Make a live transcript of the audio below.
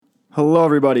Hello,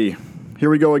 everybody. Here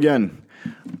we go again.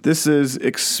 This is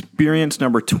experience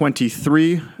number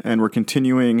 23, and we're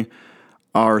continuing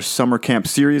our summer camp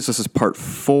series. This is part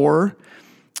 4,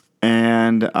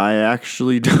 and I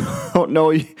actually don't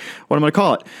know what I'm going to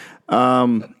call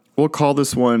it. We'll call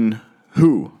this one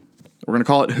Who. We're going to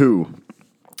call it Who,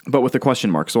 but with a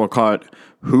question mark. So I'll call it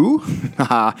Who?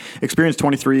 Experience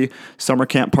 23, summer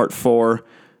camp part 4.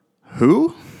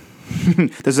 Who?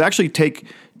 This is actually take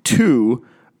 2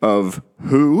 of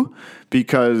Who,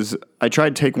 because I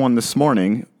tried take 1 this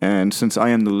morning, and since I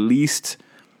am the least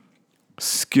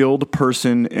skilled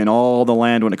person in all the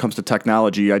land when it comes to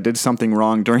technology, I did something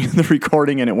wrong during the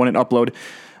recording and it wouldn't upload.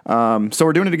 So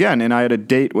we're doing it again, and I had a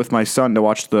date with my son to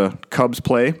watch the Cubs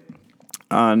play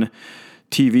on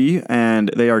TV, and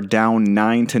they are down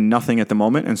 9-0 at the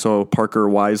moment, and so Parker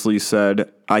wisely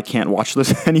said, I can't watch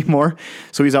this anymore.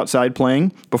 So he's outside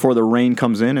playing before the rain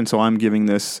comes in, and so I'm giving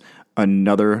this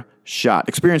another shot.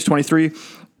 Experience 23,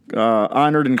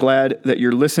 honored and glad that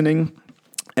you're listening,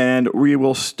 and we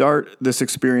will start this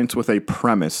experience with a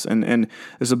premise, and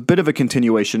there's a bit of a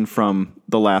continuation from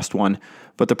the last one,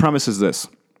 but the premise is this.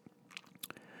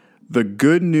 The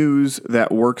good news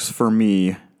that works for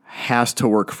me has to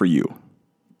work for you.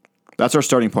 That's our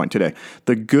starting point today.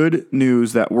 The good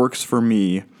news that works for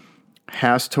me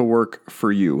has to work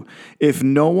for you. If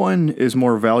no one is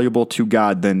more valuable to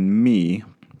God than me,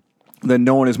 then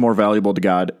no one is more valuable to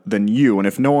God than you. And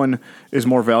if no one is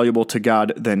more valuable to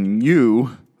God than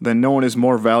you, then no one is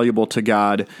more valuable to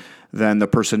God than the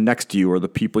person next to you, or the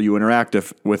people you interact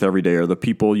with every day, or the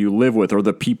people you live with, or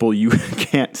the people you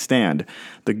can't stand.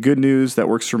 The good news that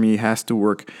works for me has to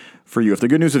work for you. If the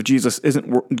good news of Jesus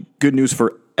isn't good news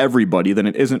for everybody, then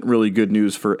it isn't really good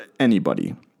news for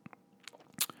anybody.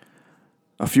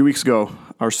 A few weeks ago,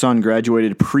 our son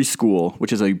graduated preschool,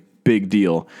 which is a big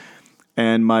deal.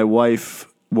 And my wife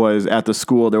was at the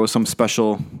school. There was some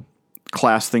special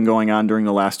class thing going on during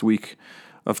the last week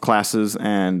of classes,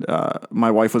 and my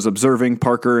wife was observing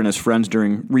Parker and his friends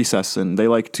during recess, and they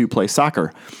like to play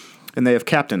soccer, and they have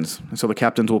captains. And so the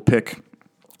captains will pick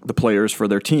the players for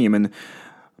their team, and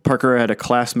Parker had a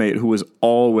classmate who was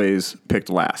always picked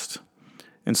last.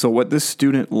 And so what this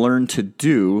student learned to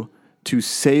do to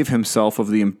save himself of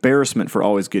the embarrassment for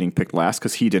always getting picked last,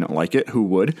 because he didn't like it, who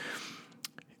would?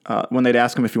 When they'd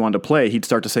ask him if he wanted to play, he'd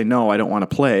start to say, no, I don't want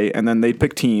to play. And then they'd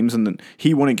pick teams, and then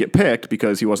he wouldn't get picked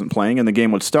because he wasn't playing, and the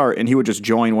game would start, and he would just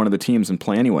join one of the teams and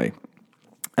play anyway.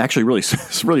 Actually, really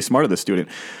smart of this student.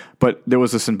 But there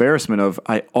was this embarrassment of,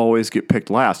 I always get picked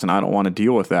last, and I don't want to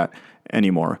deal with that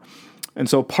anymore. And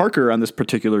so Parker, on this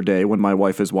particular day, when my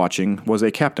wife is watching, was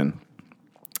a captain.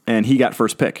 And he got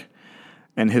first pick.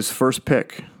 And his first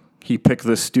pick, he picked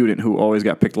this student who always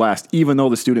got picked last, even though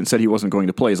the student said he wasn't going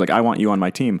to play. He's like, I want you on my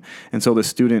team. And so the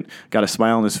student got a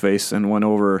smile on his face and went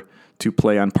over to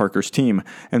play on Parker's team.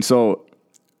 And so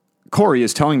Corey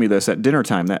is telling me this at dinner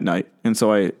time that night. And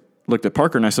so I looked at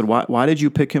Parker and I said, why did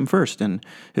you pick him first? And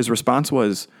his response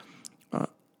was,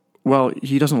 well,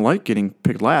 he doesn't like getting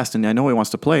picked last, and I know he wants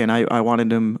to play, and I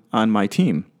wanted him on my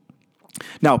team.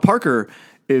 Now, Parker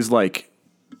is like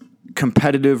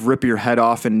competitive, rip your head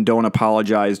off and don't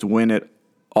apologize, win at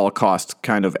all costs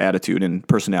kind of attitude and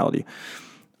personality.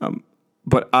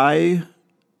 But I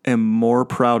am more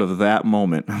proud of that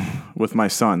moment with my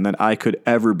son than I could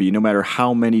ever be, no matter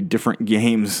how many different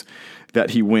games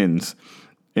that he wins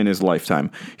in his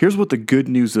lifetime. Here's what the good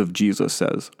news of Jesus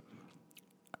says.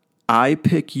 I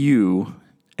pick you,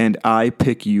 and I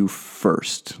pick you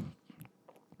first.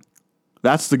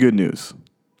 That's the good news.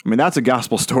 I mean, that's a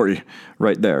gospel story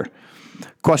right there.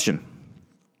 Question.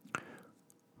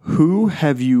 Who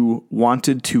have you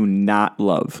wanted to not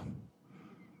love?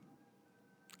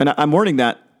 And I'm wording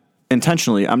that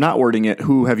intentionally. I'm not wording it,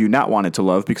 who have you not wanted to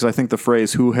love, because I think the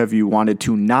phrase, who have you wanted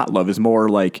to not love, is more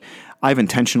like, I've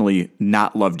intentionally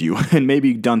not loved you and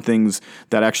maybe done things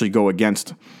that actually go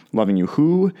against loving you.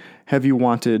 Who have you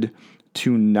wanted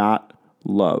to not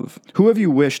love? Who have you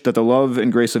wished that the love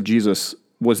and grace of Jesus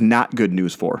was not good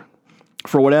news for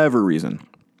whatever reason?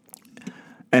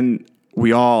 And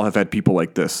we all have had people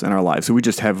like this in our lives who we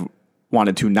just have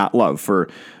wanted to not love for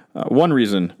one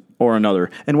reason or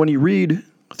another. And when you read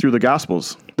through the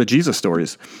Gospels, the Jesus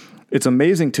stories, it's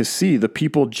amazing to see the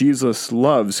people Jesus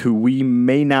loves who we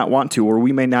may not want to, or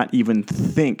we may not even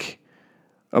think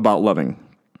about loving.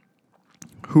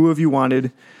 Who have you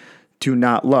wanted to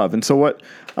not love? And so what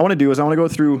I want to do is I want to go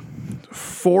through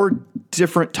 4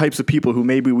 different types of people who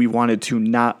maybe we wanted to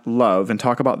not love and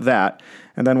talk about that.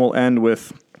 And then we'll end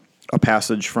with a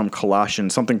passage from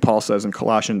Colossians, something Paul says in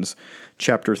Colossians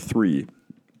chapter 3.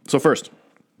 So first,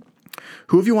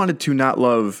 who have you wanted to not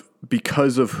love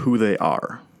because of who they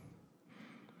are.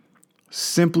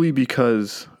 Simply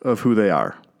because of who they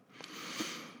are.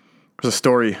 There's a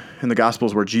story in the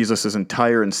Gospels where Jesus is in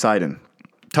Tyre and Sidon.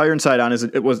 Tyre and Sidon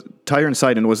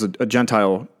was a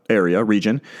Gentile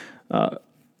region.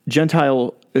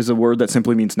 Gentile is a word that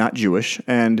simply means not Jewish,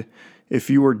 and if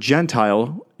you were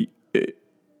Gentile, if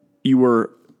you were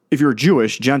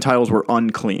Jewish, Gentiles were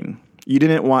unclean. You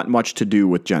didn't want much to do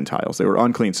with Gentiles. They were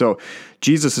unclean. So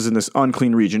Jesus is in this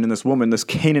unclean region, and this woman, this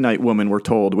Canaanite woman, we're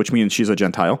told, which means she's a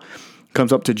Gentile,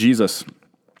 comes up to Jesus,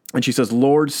 and she says,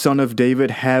 "Lord, Son of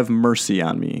David, have mercy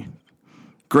on me."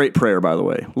 Great prayer, by the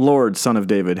way. "Lord, Son of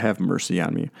David, have mercy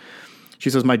on me." She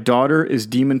says, "My daughter is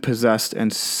demon-possessed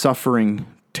and suffering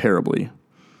terribly."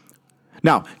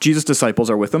 Now, Jesus' disciples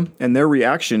are with them, and their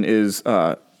reaction is,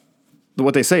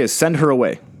 what they say is, "Send her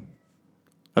away."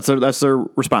 That's their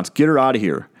response. "Get her out of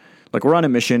here. Like, we're on a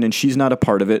mission, and she's not a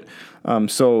part of it.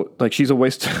 So, like, she's a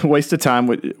waste of time.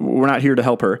 We're not here to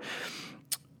help her.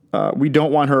 We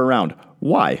don't want her around."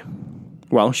 Why?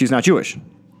 Well, she's not Jewish.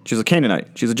 She's a Canaanite.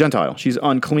 She's a Gentile. She's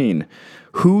unclean.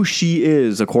 Who she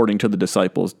is, according to the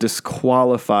disciples,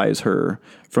 disqualifies her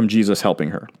from Jesus helping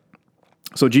her.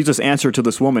 So Jesus' answer to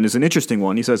this woman is an interesting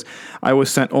one. He says, "I was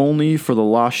sent only for the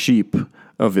lost sheep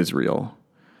of Israel."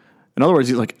 In other words,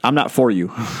 he's like, "I'm not for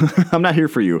you. I'm not here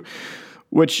for you."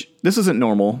 Which, this isn't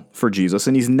normal for Jesus,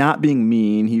 and he's not being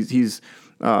mean. He's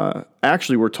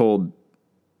actually, we're told,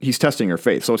 he's testing her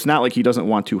faith. So it's not like he doesn't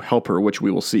want to help her, which we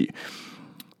will see.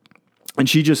 And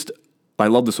I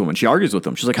love this woman. She argues with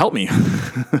him. She's like, "Help me."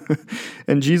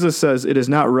 And Jesus says, "It is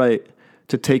not right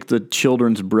to take the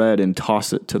children's bread and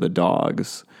toss it to the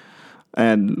dogs."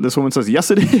 And this woman says,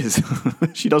 "Yes, it is."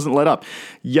 She doesn't let up.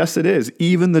 "Yes, it is.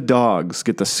 Even the dogs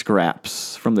get the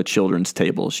scraps from the children's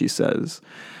table," she says.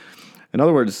 In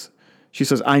other words, she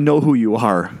says, "I know who you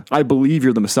are. I believe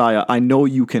you're the Messiah. I know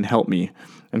you can help me.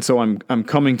 And so I'm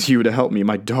coming to you to help me.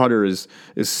 My daughter is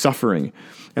suffering."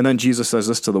 And then Jesus says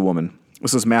this to the woman.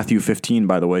 This is Matthew 15,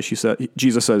 by the way.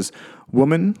 Jesus says,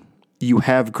 "Woman, you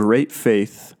have great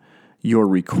faith. Your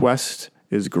request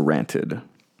is granted."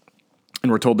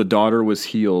 And we're told the daughter was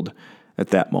healed at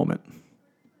that moment.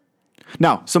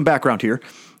 Now, some background here.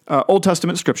 Old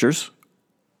Testament scriptures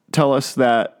tell us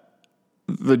that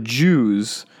the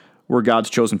Jews were God's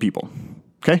chosen people.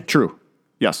 Okay, true.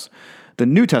 Yes. The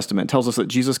New Testament tells us that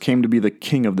Jesus came to be the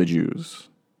King of the Jews.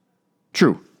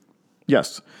 True.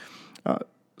 Yes.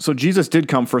 So Jesus did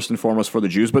come first and foremost for the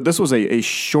Jews, but this was a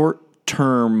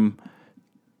short-term,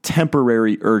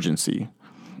 temporary urgency,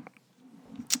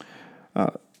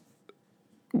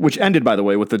 which ended, by the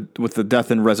way, with the death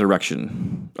and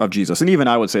resurrection of Jesus, and even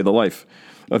I would say the life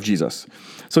of Jesus.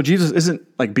 So Jesus isn't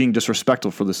like being disrespectful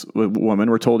for this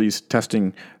woman. We're told he's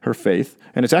testing her faith,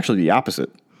 and it's actually the opposite.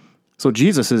 So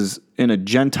Jesus is in a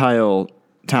Gentile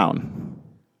town,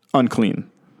 unclean.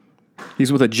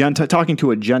 He's with talking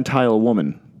to a Gentile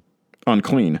woman,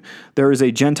 unclean. There is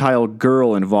a Gentile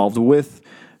girl involved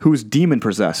who's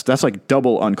demon-possessed. That's like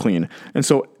double unclean. And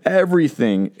so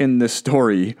everything in this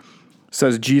story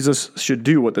says Jesus should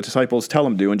do what the disciples tell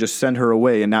him to do and just send her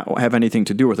away and not have anything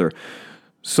to do with her.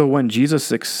 So when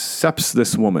Jesus accepts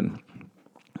this woman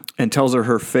and tells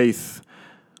her faith,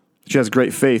 she has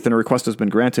great faith and her request has been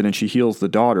granted and she heals the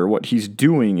daughter, what he's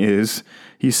doing is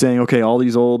he's saying, okay, all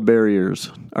these old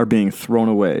barriers are being thrown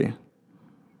away.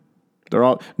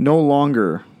 No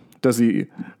longer does the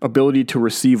ability to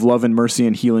receive love and mercy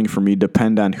and healing from me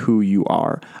depend on who you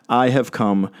are. I have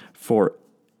come for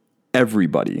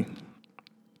everybody.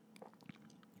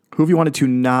 Who have you wanted to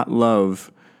not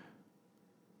love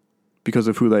because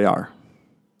of who they are?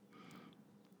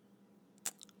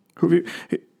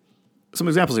 Some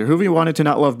examples here. Who have you wanted to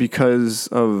not love because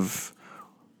of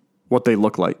what they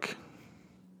look like,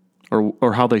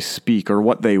 or how they speak, or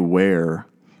what they wear,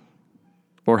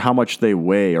 or how much they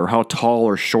weigh, or how tall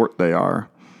or short they are?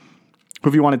 Who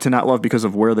have you wanted to not love because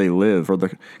of where they live, or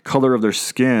the color of their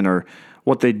skin, or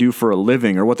what they do for a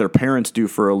living, or what their parents do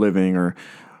for a living, or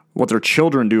what their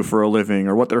children do for a living,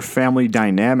 or what their family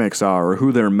dynamics are, or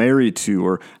who they're married to,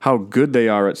 or how good they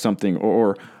are at something,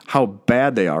 or how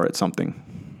bad they are at something?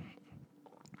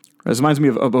 This reminds me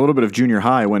of a little bit of junior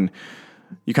high when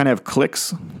you kind of have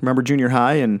cliques. Remember junior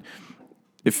high? And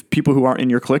if people who aren't in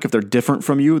your clique, if they're different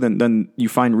from you, then you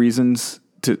find reasons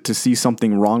to see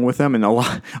something wrong with them. And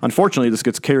unfortunately, this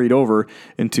gets carried over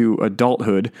into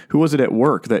adulthood. Who was it at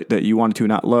work that you wanted to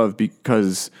not love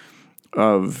because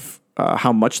of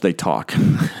how much they talk?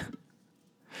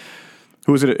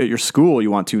 Who is it at your school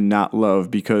you want to not love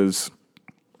because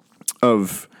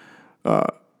of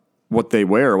what they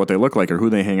wear, or what they look like, or who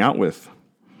they hang out with?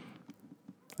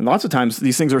 And lots of times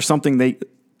these things are something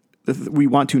we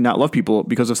want to not love people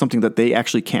because of something that they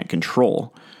actually can't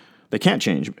control. They can't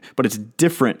change, but it's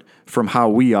different from how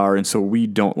we are, and so we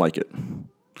don't like it.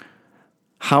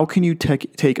 How can you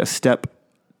take a step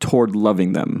toward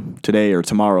loving them today or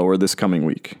tomorrow or this coming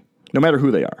week, no matter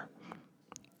who they are?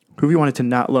 Who have you wanted to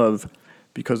not love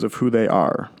because of who they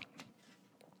are?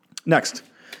 Next,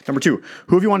 number 2,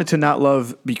 who have you wanted to not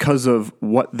love because of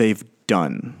what they've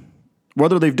done?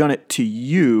 Whether they've done it to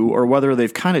you or whether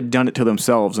they've kind of done it to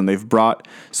themselves and they've brought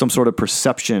some sort of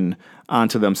perception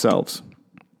onto themselves.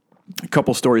 A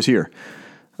couple stories here.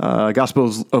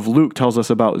 Gospel of Luke tells us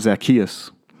about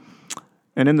Zacchaeus.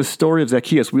 And in the story of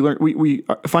Zacchaeus, we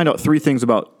find out 3 things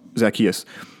about Zacchaeus.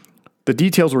 The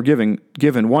details were given.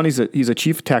 1, he's a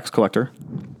chief tax collector.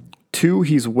 2,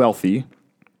 he's wealthy.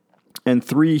 And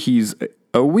 3, he's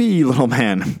a wee little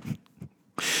man.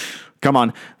 Come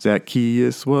on.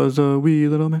 Zacchaeus was a wee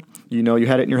little man. You know, you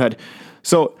had it in your head.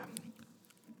 So,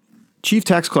 chief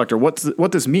tax collector,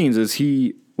 what this means is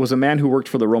he was a man who worked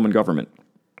for the Roman government.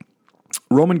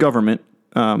 Roman government,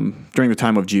 during the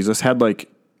time of Jesus, had like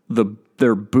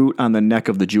their boot on the neck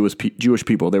of the Jewish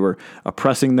people. They were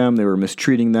oppressing them, they were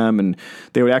mistreating them, and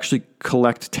they would actually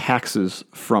collect taxes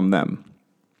from them.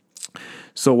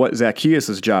 So what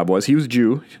Zacchaeus' job was, he was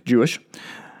Jewish.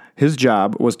 His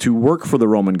job was to work for the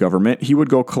Roman government. He would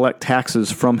go collect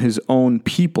taxes from his own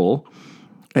people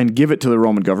and give it to the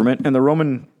Roman government. And the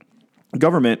Roman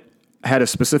government had a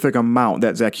specific amount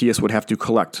that Zacchaeus would have to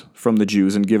collect from the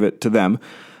Jews and give it to them.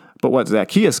 But what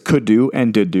Zacchaeus could do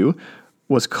and did do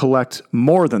was collect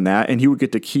more than that, and he would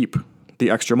get to keep the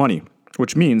extra money,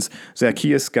 which means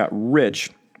Zacchaeus got rich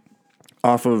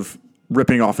off of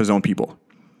ripping off his own people.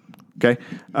 Okay?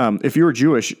 If you were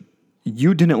Jewish,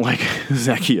 you didn't like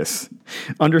Zacchaeus,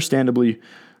 understandably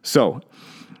so.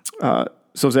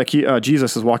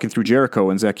 Jesus is walking through Jericho,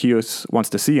 and Zacchaeus wants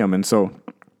to see him, and so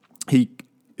he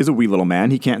is a wee little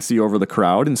man. He can't see over the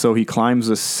crowd, and so he climbs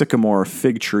a sycamore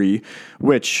fig tree,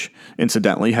 which,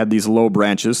 incidentally, had these low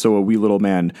branches, so a wee little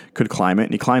man could climb it,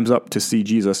 and he climbs up to see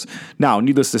Jesus. Now,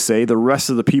 needless to say, the rest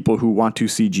of the people who want to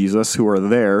see Jesus, who are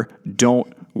there,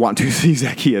 don't want to see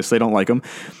Zacchaeus. They don't like him,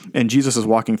 and Jesus is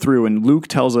walking through, and Luke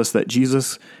tells us that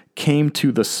Jesus came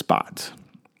to the spot.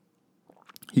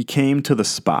 He came to the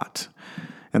spot.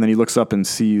 And then he looks up and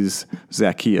sees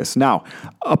Zacchaeus. Now,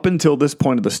 up until this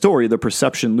point of the story, the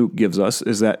perception Luke gives us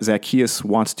is that Zacchaeus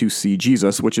wants to see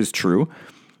Jesus, which is true.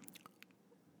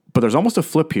 But there's almost a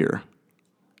flip here.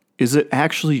 Is it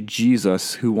actually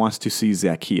Jesus who wants to see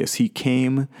Zacchaeus? He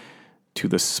came to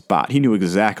the spot. He knew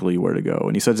exactly where to go.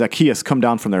 And he said, Zacchaeus, come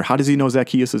down from there. How does he know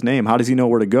Zacchaeus' name? How does he know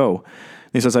where to go?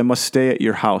 And he says, I must stay at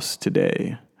your house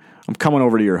today. I'm coming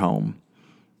over to your home.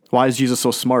 Why is Jesus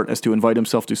so smart as to invite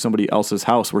himself to somebody else's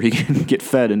house where he can get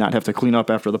fed and not have to clean up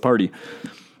after the party?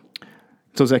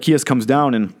 So Zacchaeus comes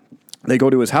down and they go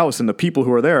to his house, and the people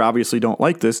who are there obviously don't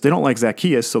like this. They don't like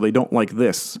Zacchaeus, so they don't like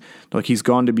this. Like he's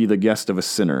gone to be the guest of a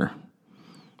sinner.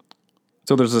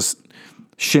 So there's this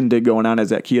shindig going on at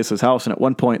Zacchaeus' house, and at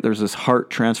one point there's this heart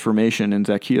transformation, and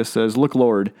Zacchaeus says, look,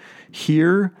 Lord,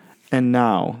 here and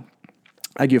now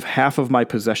I give half of my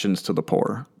possessions to the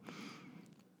poor.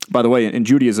 By the way, in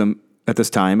Judaism at this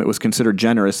time, it was considered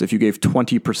generous if you gave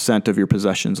 20% of your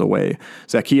possessions away.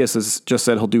 Zacchaeus has just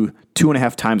said he'll do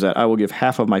 2.5 times that. I will give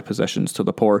half of my possessions to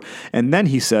the poor. And then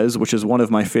he says, which is one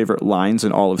of my favorite lines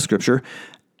in all of Scripture,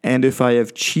 and if I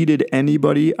have cheated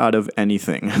anybody out of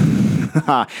anything.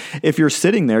 If you're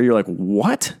sitting there, you're like,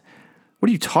 what? What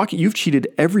are you talking? You've cheated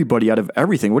everybody out of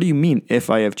everything. What do you mean, if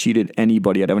I have cheated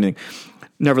anybody out of anything?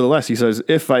 Nevertheless, he says,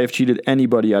 if I have cheated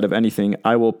anybody out of anything,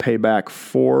 I will pay back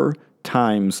 4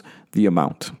 times the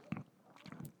amount,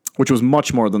 which was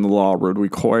much more than the law would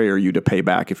require you to pay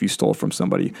back if you stole from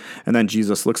somebody. And then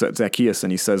Jesus looks at Zacchaeus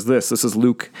and he says this is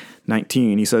Luke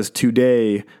 19. He says,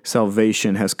 today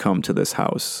salvation has come to this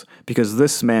house because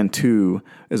this man too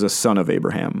is a son of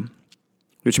Abraham,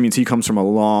 which means he comes from a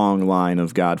long line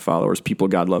of God followers, people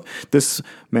God loved. This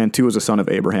man too is a son of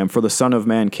Abraham, for the Son of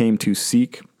Man came to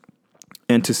seek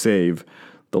and to save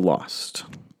the lost.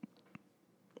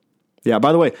 Yeah,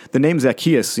 by the way, the name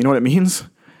Zacchaeus, you know what it means?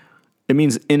 It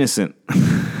means innocent,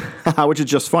 which is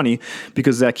just funny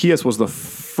because Zacchaeus was the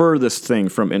furthest thing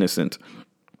from innocent.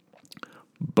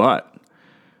 But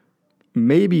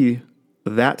maybe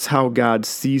that's how God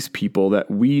sees people that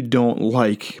we don't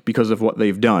like because of what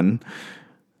they've done,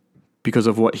 because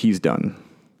of what he's done,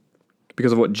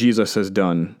 because of what Jesus has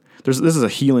done. This is a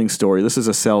healing story. This is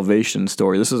a salvation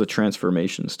story. This is a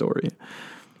transformation story.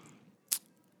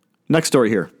 Next story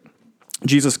here.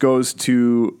 Jesus goes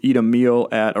to eat a meal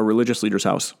at a religious leader's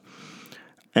house.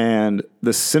 And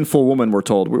the sinful woman, we're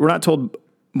told. We're not told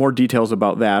more details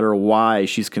about that or why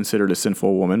she's considered a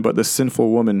sinful woman. But this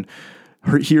sinful woman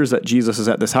hears that Jesus is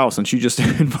at this house, and she just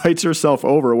invites herself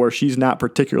over where she's not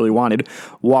particularly wanted,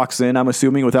 walks in, I'm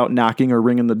assuming, without knocking or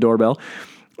ringing the doorbell.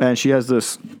 And she has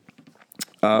this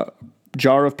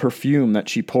jar of perfume that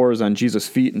she pours on Jesus'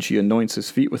 feet, and she anoints his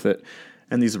feet with it.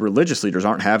 And these religious leaders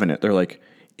aren't having it. They're like,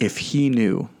 if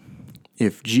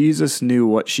Jesus knew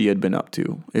what she had been up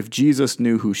to, if Jesus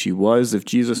knew who she was, if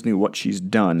Jesus knew what she's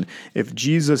done, if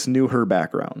Jesus knew her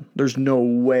background, there's no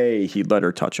way he'd let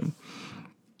her touch him.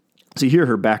 See, here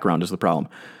her background is the problem.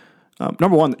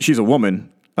 Number one, she's a woman,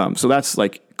 so that's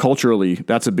like culturally,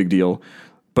 that's a big deal.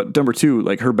 But number two,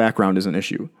 like her background is an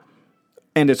issue.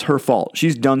 And it's her fault.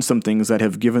 She's done some things that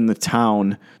have given the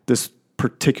town this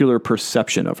particular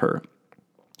perception of her.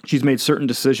 She's made certain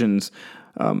decisions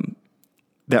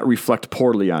that reflect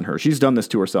poorly on her. She's done this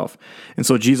to herself. And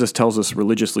so Jesus tells us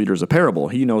religious leaders a parable.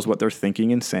 He knows what they're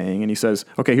thinking and saying. And he says,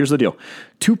 okay, here's the deal.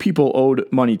 2 people owed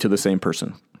money to the same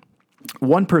person.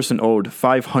 One person owed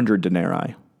 500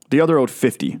 denarii. The other owed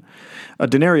 50. A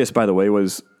denarius, by the way,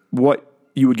 was what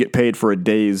you would get paid for a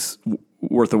day's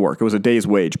worth of work. It was a day's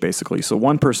wage, basically. So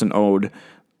one person owed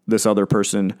this other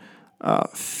person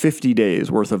 50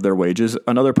 days worth of their wages.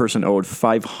 Another person owed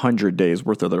 500 days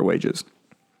worth of their wages.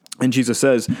 And Jesus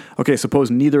says, okay,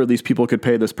 suppose neither of these people could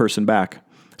pay this person back.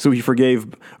 So he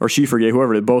forgave, or she forgave,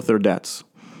 whoever did, both their debts.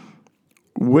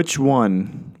 Which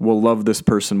one will love this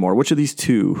person more? Which of these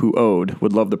 2 who owed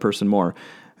would love the person more?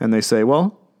 And they say,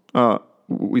 well,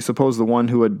 we suppose the one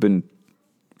who had been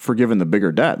forgiven the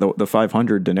bigger debt, the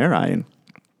 500 denarii. And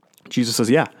Jesus says,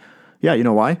 yeah, you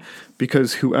know why?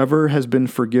 Because whoever has been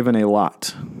forgiven a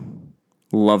lot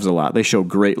loves a lot. They show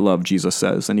great love, Jesus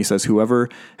says. And he says, whoever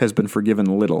has been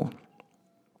forgiven little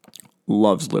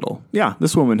loves little. Yeah,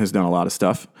 this woman has done a lot of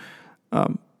stuff,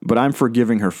 but I'm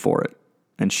forgiving her for it.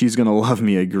 And she's going to love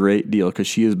me a great deal because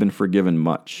she has been forgiven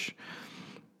much.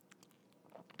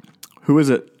 Who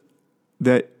is it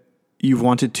that you've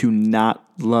wanted to not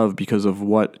love because of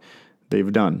what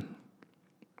they've done?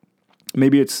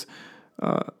 Maybe it's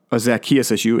a Zacchaeus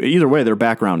issue. Either way, their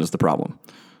background is the problem.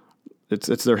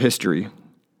 It's their history.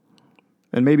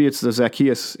 And maybe it's the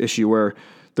Zacchaeus issue where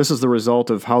this is the result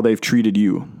of how they've treated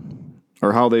you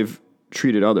or how they've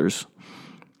treated others.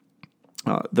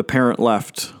 The parent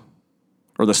left,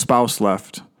 or the spouse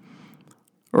left,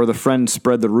 or the friend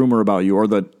spread the rumor about you, or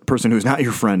the person who's not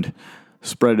your friend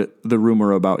spread the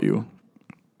rumor about you.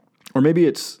 Or maybe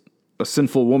it's a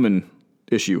sinful woman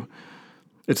issue.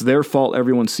 It's their fault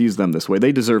everyone sees them this way.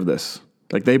 They deserve this.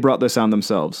 Like they brought this on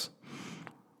themselves.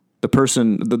 The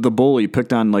person, the bully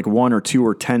picked on like 1 or 2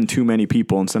 or 10 too many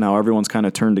people, and so now everyone's kind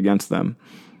of turned against them.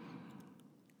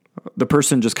 The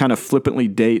person just kind of flippantly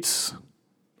dates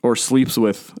or sleeps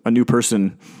with a new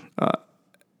person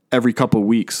every couple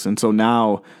weeks, and so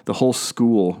now the whole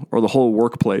school or the whole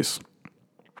workplace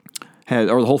or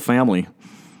the whole family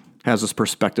has this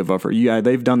perspective of her. Yeah,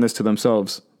 they've done this to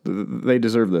themselves. They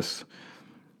deserve this.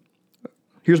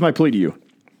 Here's my plea to you.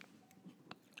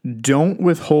 Don't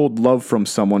withhold love from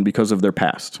someone because of their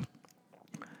past.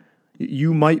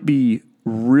 You might be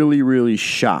really, really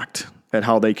shocked at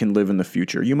how they can live in the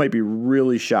future. You might be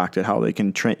really shocked at how they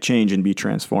can change and be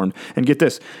transformed. And get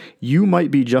this, you might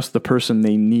be just the person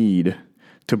they need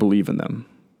to believe in them.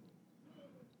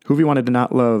 Who have you wanted to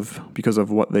not love because of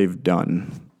what they've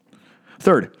done?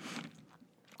 Third,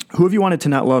 who have you wanted to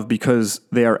not love because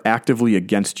they are actively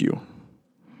against you?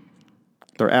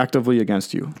 They're actively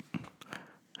against you.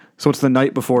 So it's the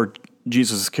night before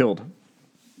Jesus is killed.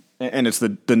 And it's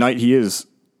the night he is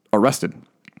arrested.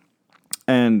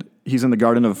 And he's in the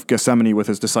Garden of Gethsemane with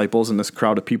his disciples, and this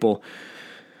crowd of people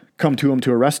come to him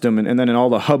to arrest him. And then in all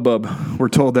the hubbub, we're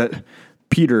told that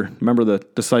Peter, remember the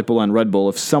disciple on Red Bull,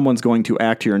 if someone's going to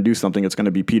act here and do something, it's going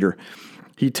to be Peter.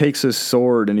 He takes his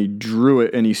sword and he drew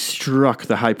it and he struck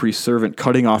the high priest's servant,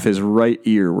 cutting off his right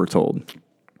ear, we're told.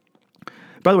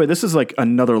 By the way, this is like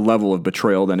another level of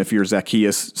betrayal than if you're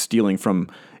Zacchaeus stealing from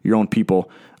your own people.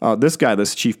 This guy,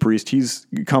 this chief priest, he's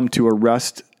come to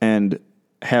arrest and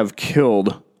have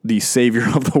killed the Savior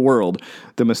of the world,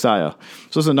 the Messiah.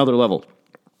 So this is another level.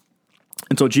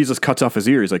 And so Jesus cuts off his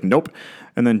ear. He's like, nope.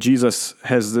 And then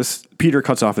Peter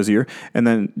cuts off his ear. And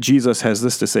then Jesus has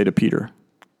this to say to Peter,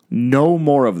 no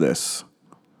more of this.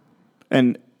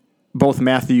 And both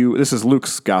Matthew, this is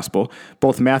Luke's gospel,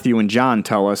 both Matthew and John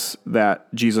tell us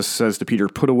that Jesus says to Peter,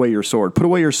 put away your sword,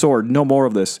 no more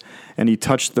of this. And he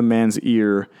touched the man's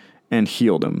ear and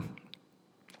healed him.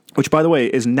 Which, by the way,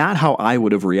 is not how I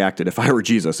would have reacted if I were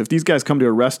Jesus. If these guys come to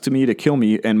arrest me, to kill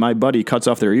me, and my buddy cuts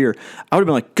off their ear, I would have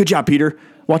been like, good job, Peter.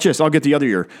 Watch this. I'll get the other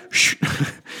ear.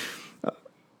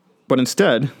 But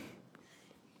instead,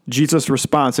 Jesus'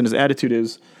 response and his attitude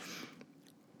is,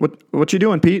 what you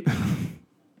doing, Pete?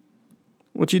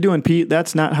 What you doing, Pete?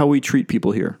 That's not how we treat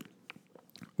people here.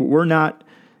 We're not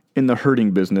in the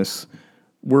hurting business.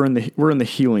 We're in the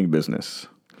healing business.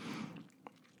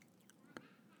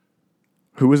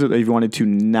 Who is it that you wanted to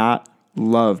not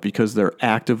love because they're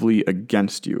actively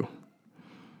against you?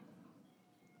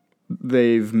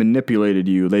 They've manipulated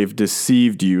you. They've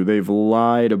deceived you. They've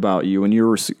lied about you. And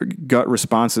your gut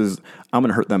response is, I'm going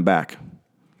to hurt them back.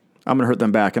 I'm going to hurt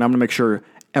them back. And I'm going to make sure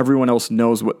everyone else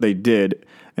knows what they did.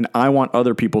 And I want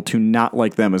other people to not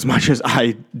like them as much as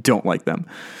I don't like them.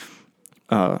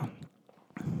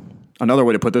 Another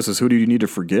way to put this is, who do you need to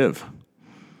forgive?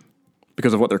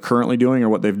 Because of what they're currently doing or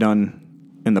what they've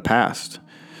done in the past.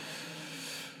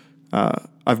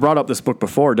 I've brought up this book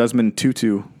before. Desmond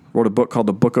Tutu wrote a book called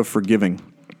The Book of Forgiving.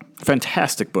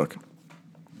 Fantastic book.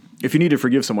 If you need to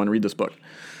forgive someone, read this book.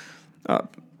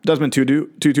 Desmond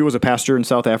Tutu was a pastor in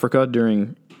South Africa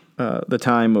during the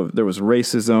time of there was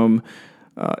racism,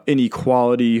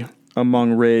 inequality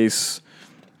among race,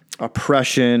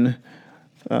 oppression,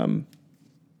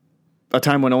 a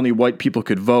time when only white people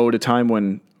could vote, a time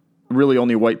when really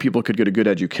only white people could get a good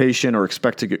education or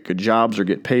expect to get good jobs or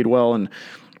get paid well. And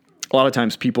a lot of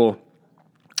times people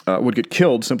would get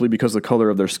killed simply because of the color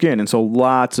of their skin. And so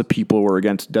lots of people were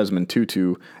against Desmond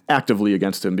Tutu, actively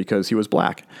against him because he was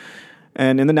black.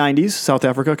 And in the 90s, South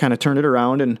Africa kind of turned it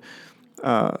around, and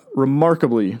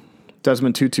remarkably,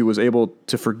 Desmond Tutu was able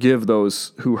to forgive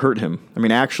those who hurt him. I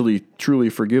mean, actually, truly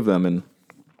forgive them. And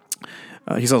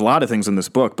he says a lot of things in this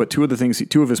book, but two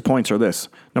of his points are this.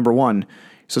 Number one,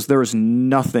 he says there is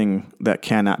nothing that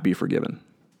cannot be forgiven.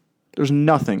 There's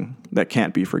nothing that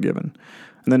can't be forgiven.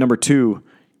 And then number two,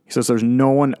 he says there's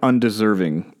no one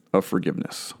undeserving of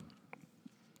forgiveness.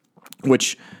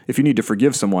 Which, if you need to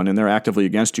forgive someone and they're actively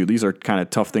against you, these are kind of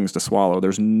tough things to swallow.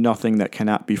 There's nothing that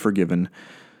cannot be forgiven.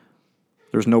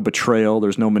 There's no betrayal,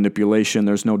 there's no manipulation,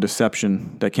 there's no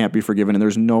deception that can't be forgiven, and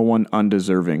there's no one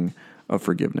undeserving of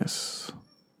forgiveness.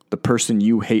 The person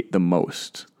you hate the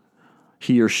most,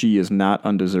 he or she is not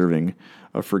undeserving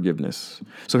of forgiveness.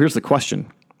 So here's the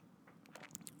question.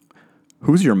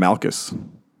 Who's your Malchus?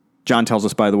 John tells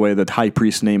us, by the way, that high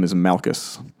priest's name is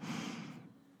Malchus.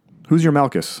 Who's your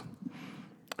Malchus?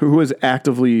 Who has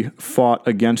actively fought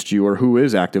against you, or who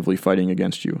is actively fighting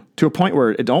against you? To a point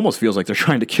where it almost feels like they're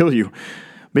trying to kill you.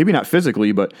 Maybe not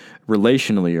physically, but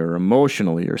relationally or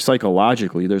emotionally or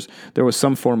psychologically. There was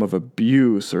some form of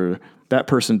abuse, or that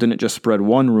person didn't just spread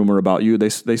one rumor about you.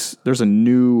 There's a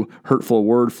new hurtful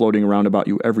word floating around about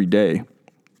you every day.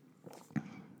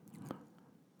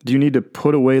 Do you need to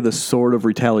put away the sword of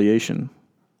retaliation?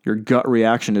 Your gut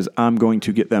reaction is, I'm going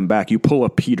to get them back. You pull a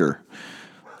Peter,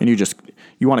 and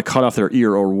you want to cut off their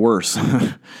ear, or worse.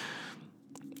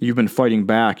 You've been fighting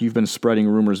back. You've been spreading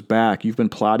rumors back. You've been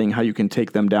plotting how you can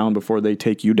take them down before they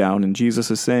take you down. And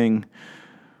Jesus is saying,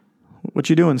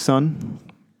 what you doing, son?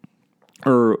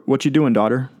 Or what you doing,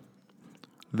 daughter?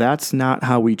 That's not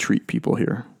how we treat people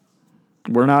here.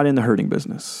 We're not in the hurting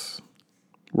business.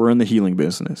 We're in the healing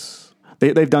business.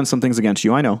 They've done some things against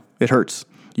you. I know. It hurts.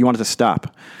 You want it to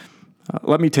stop.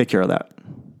 Let me take care of that.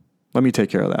 Let me take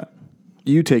care of that.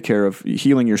 You take care of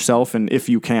healing yourself, and if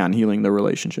you can, healing the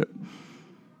relationship.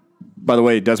 By the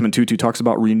way, Desmond Tutu talks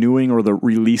about renewing or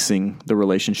releasing the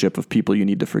relationship of people you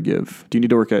need to forgive. Do you need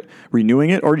to work at renewing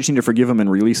it, or do you just need to forgive them and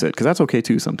release it? Because that's okay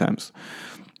too sometimes.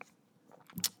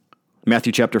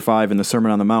 Matthew chapter 5 in the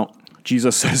Sermon on the Mount,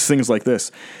 Jesus says things like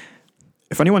this.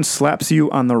 If anyone slaps you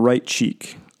on the right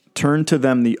cheek, turn to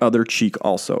them the other cheek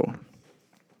also.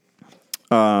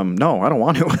 No, I don't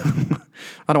want to.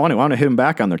 I want to hit them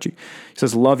back on their cheek. He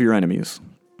says, love your enemies.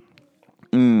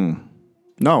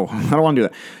 No, I don't want to do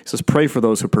that. He says, pray for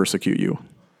those who persecute you.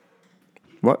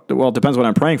 What? Well, it depends what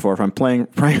I'm praying for. If I'm praying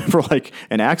for like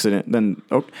an accident, then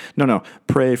no.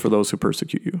 Pray for those who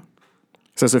persecute you.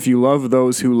 He says, if you love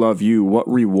those who love you, what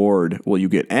reward will you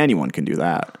get? Anyone can do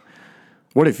that.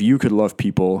 What if you could love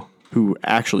people who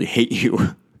actually hate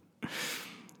you?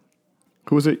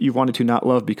 Who is it you wanted to not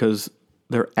love because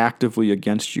they're actively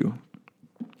against you?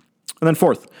 And then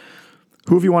fourth,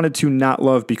 who have you wanted to not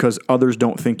love because others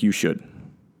don't think you should?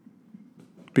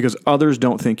 Because others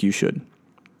don't think you should.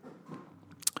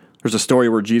 There's a story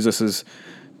where Jesus is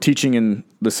teaching in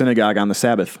the synagogue on the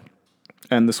Sabbath,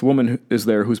 and this woman is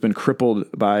there who's been crippled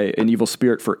by an evil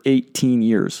spirit for 18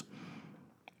 years.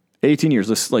 18 years.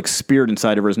 This spirit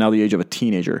inside of her is now the age of a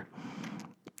teenager,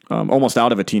 almost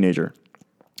out of a teenager.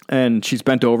 And she's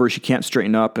bent over, she can't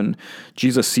straighten up, and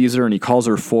Jesus sees her and he calls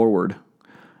her forward,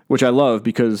 which I love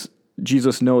because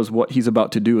Jesus knows what he's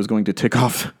about to do is going to tick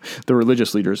off the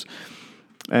religious leaders.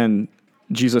 And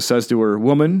Jesus says to her,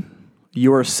 "Woman,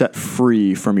 you are set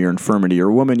free from your infirmity,"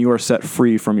 or "Woman, you are set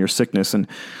free from your sickness." And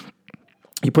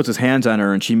he puts his hands on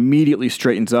her, and she immediately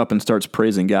straightens up and starts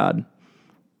praising God.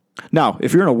 Now,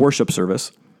 if you're in a worship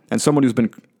service and someone who's been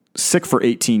sick for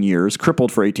 18 years,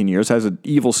 crippled for 18 years, has an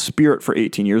evil spirit for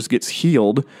 18 years, gets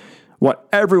healed, what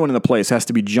everyone in the place has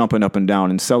to be jumping up and down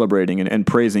and celebrating and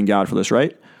praising God for this,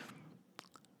 right?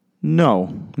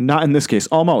 No, not in this case.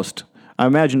 Almost. I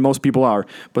imagine most people are,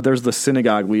 but there's the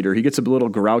synagogue leader. He gets a little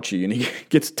grouchy and he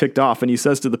gets ticked off, and he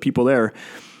says to the people there,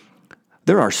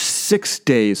 "There are 6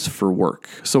 days for work,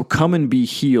 so come and be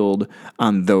healed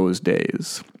on those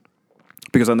days."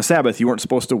 Because on the Sabbath, you weren't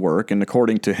supposed to work, and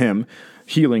according to him,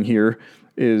 healing here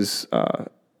is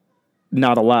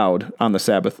not allowed on the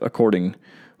Sabbath according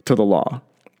to the law.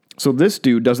 So this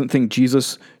dude doesn't think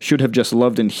Jesus should have just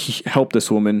loved and helped this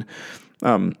woman.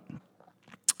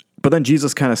 But then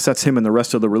Jesus kind of sets him and the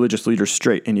rest of the religious leaders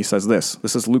straight, and he says this.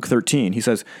 This is Luke 13. He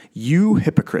says, "You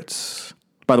hypocrites."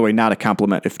 By the way, not a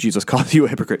compliment if Jesus calls you a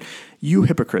hypocrite. "You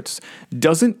hypocrites,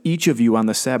 doesn't each of you on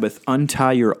the Sabbath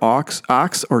untie your ox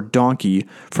or donkey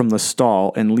from the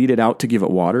stall and lead it out to give it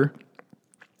water?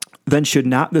 Then should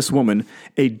not this woman,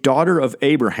 a daughter of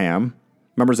Abraham,"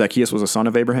 remember Zacchaeus was a son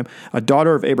of Abraham? "A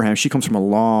daughter of Abraham, she comes from a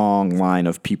long line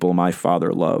of people my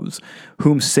Father loves,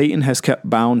 whom Satan has kept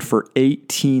bound for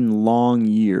 18 long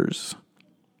years,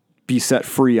 be set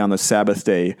free on the Sabbath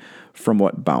day from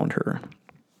what bound her."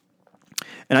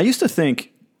 And I used to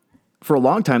think for a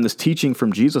long time this teaching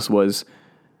from Jesus was,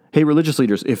 hey, religious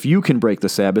leaders, if you can break the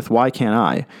Sabbath, why can't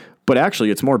I? But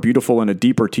actually, it's more beautiful and a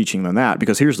deeper teaching than that,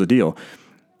 because here's the deal.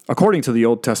 According to the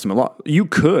Old Testament law, you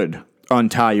could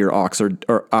untie your ox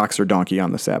or donkey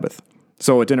on the Sabbath,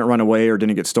 so it didn't run away or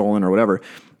didn't get stolen or whatever.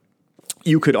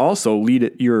 You could also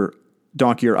lead your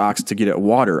donkey or ox to get it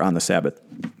water on the Sabbath,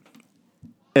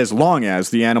 as long as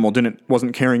the animal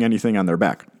wasn't carrying anything on their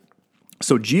back.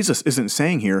 So Jesus isn't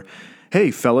saying here, hey,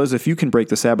 fellas, if you can break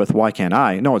the Sabbath, why can't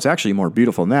I? No, it's actually more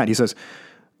beautiful than that. He says,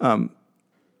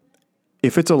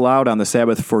 if it's allowed on the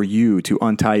Sabbath for you to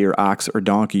untie your ox or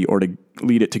donkey or to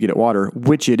lead it to get it water,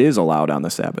 which it is allowed on the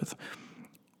Sabbath,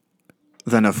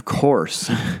 then of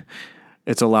course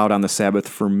it's allowed on the Sabbath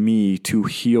for me to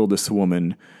heal this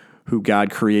woman who God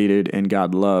created and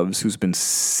God loves, who's been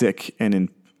sick and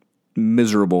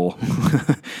miserable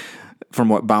from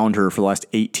what bound her for the last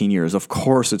 18 years. Of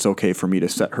course it's okay for me to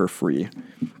set her free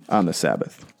on the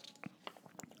Sabbath.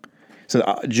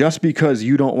 So just because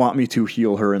you don't want me to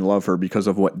heal her and love her because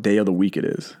of what day of the week it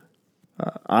is,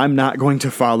 I'm not going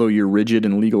to follow your rigid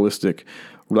and legalistic.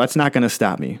 That's not going to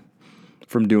stop me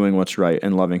from doing what's right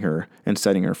and loving her and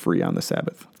setting her free on the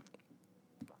Sabbath.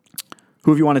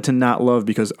 Who have you wanted to not love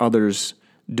because others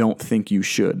don't think you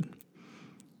should?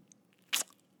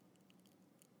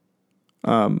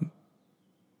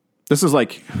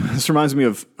 This reminds me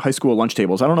of high school lunch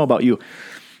tables. I don't know about you.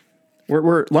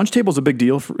 Were lunch tables a big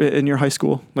deal in your high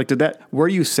school? Like, where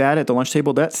you sat at the lunch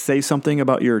table, did that say something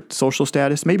about your social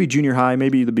status? Maybe junior high,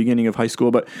 maybe the beginning of high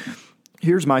school. But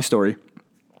here's my story.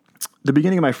 The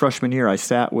beginning of my freshman year, I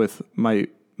sat with my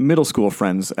middle school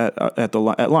friends at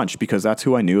lunch because that's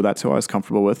who I knew, that's who I was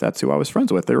comfortable with, that's who I was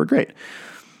friends with. They were great.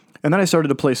 And then I started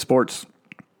to play sports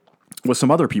with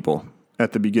some other people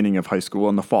at the beginning of high school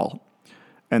in the fall.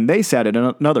 And they sat at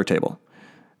another table.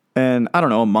 And I don't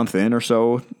know, a month in or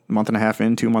so, month and a half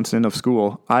in, 2 months in of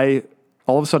school, I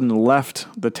all of a sudden left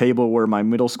the table where my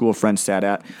middle school friends sat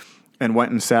at and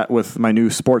went and sat with my new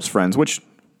sports friends, which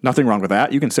nothing wrong with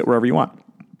that. You can sit wherever you want.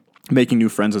 Making new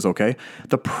friends is okay.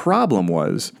 The problem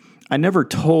was I never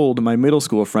told my middle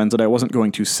school friends that I wasn't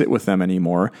going to sit with them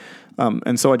anymore.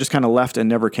 And so I just kind of left and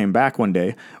never came back one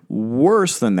day.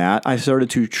 Worse than that, I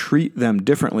started to treat them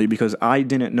differently because I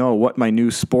didn't know what my new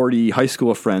sporty high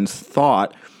school friends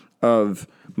thought of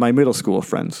my middle school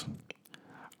friends.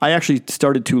 I actually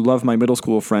started to love my middle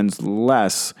school friends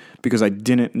less because I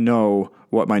didn't know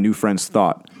what my new friends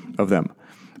thought of them.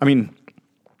 I mean,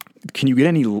 can you get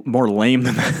any more lame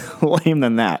than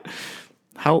that?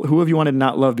 Who have you wanted to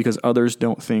not love because others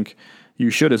don't think you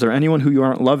should? Is there anyone who you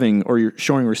aren't loving or you're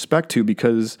showing respect to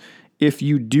because if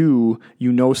you do,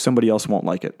 you know somebody else won't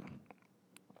like it?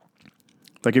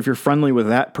 Like if you're friendly with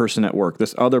that person at work,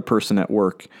 this other person at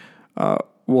work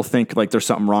will think like there's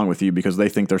something wrong with you because they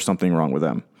think there's something wrong with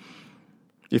them.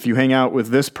 If you hang out with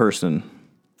this person,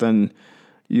 then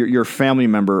your family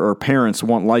member or parents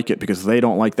won't like it because they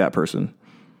don't like that person.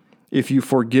 If you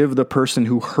forgive the person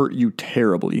who hurt you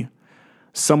terribly,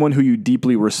 someone who you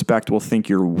deeply respect will think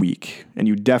you're weak, and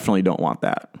you definitely don't want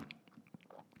that.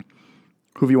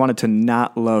 Who have you wanted to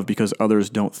not love because others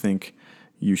don't think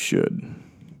you should?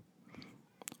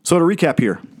 So to recap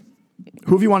here,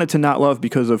 who have you wanted to not love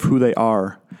because of who they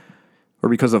are, or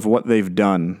because of what they've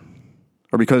done,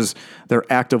 or because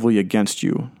they're actively against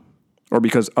you, or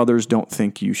because others don't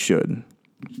think you should?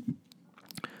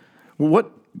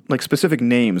 What specific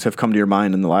names have come to your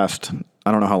mind in the last,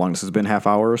 I don't know how long this has been, half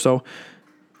hour or so?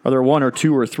 Are there 1 or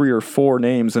 2 or 3 or 4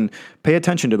 names? And pay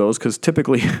attention to those, because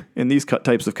typically in these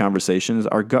types of conversations,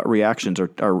 our gut reactions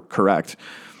are correct.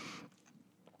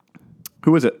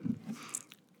 Who is it?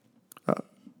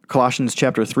 Colossians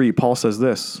chapter 3, Paul says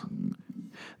this: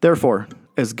 "Therefore,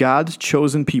 as God's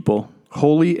chosen people,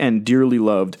 holy and dearly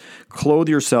loved, clothe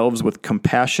yourselves with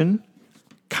compassion,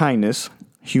 kindness,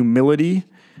 humility,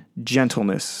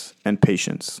 gentleness, and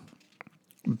patience.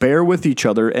 Bear with each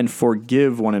other and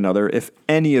forgive one another if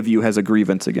any of you has a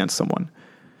grievance against someone.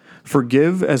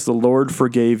 Forgive as the Lord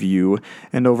forgave you,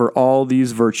 and over all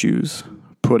these virtues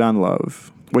put on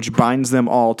love, which binds them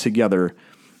all together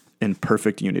in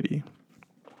perfect unity."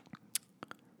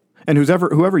 And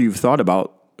whoever you've thought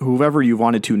about, whoever you've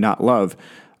wanted to not love,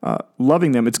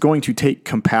 loving them, it's going to take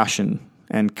compassion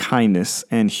and kindness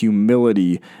and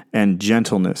humility and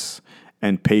gentleness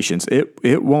and patience.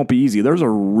 It won't be easy. There's a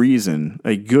reason,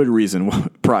 a good reason,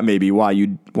 maybe, why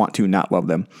you'd want to not love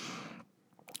them.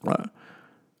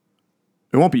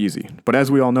 It won't be easy. But as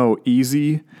we all know,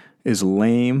 easy is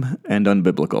lame and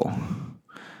unbiblical.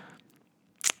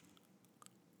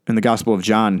 In the Gospel of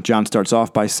John, John starts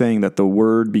off by saying that the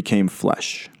Word became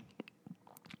flesh.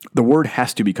 The Word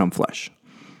has to become flesh.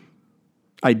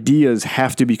 Ideas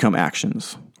have to become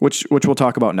actions, which we'll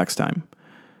talk about next time.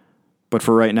 But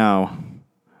for right now,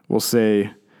 we'll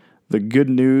say the good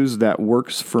news that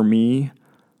works for me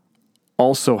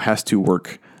also has to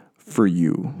work for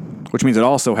you, which means it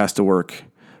also has to work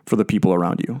for the people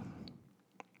around you.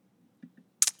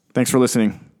 Thanks for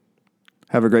listening.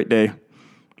 Have a great day.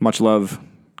 Much love,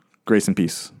 grace, and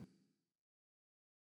peace.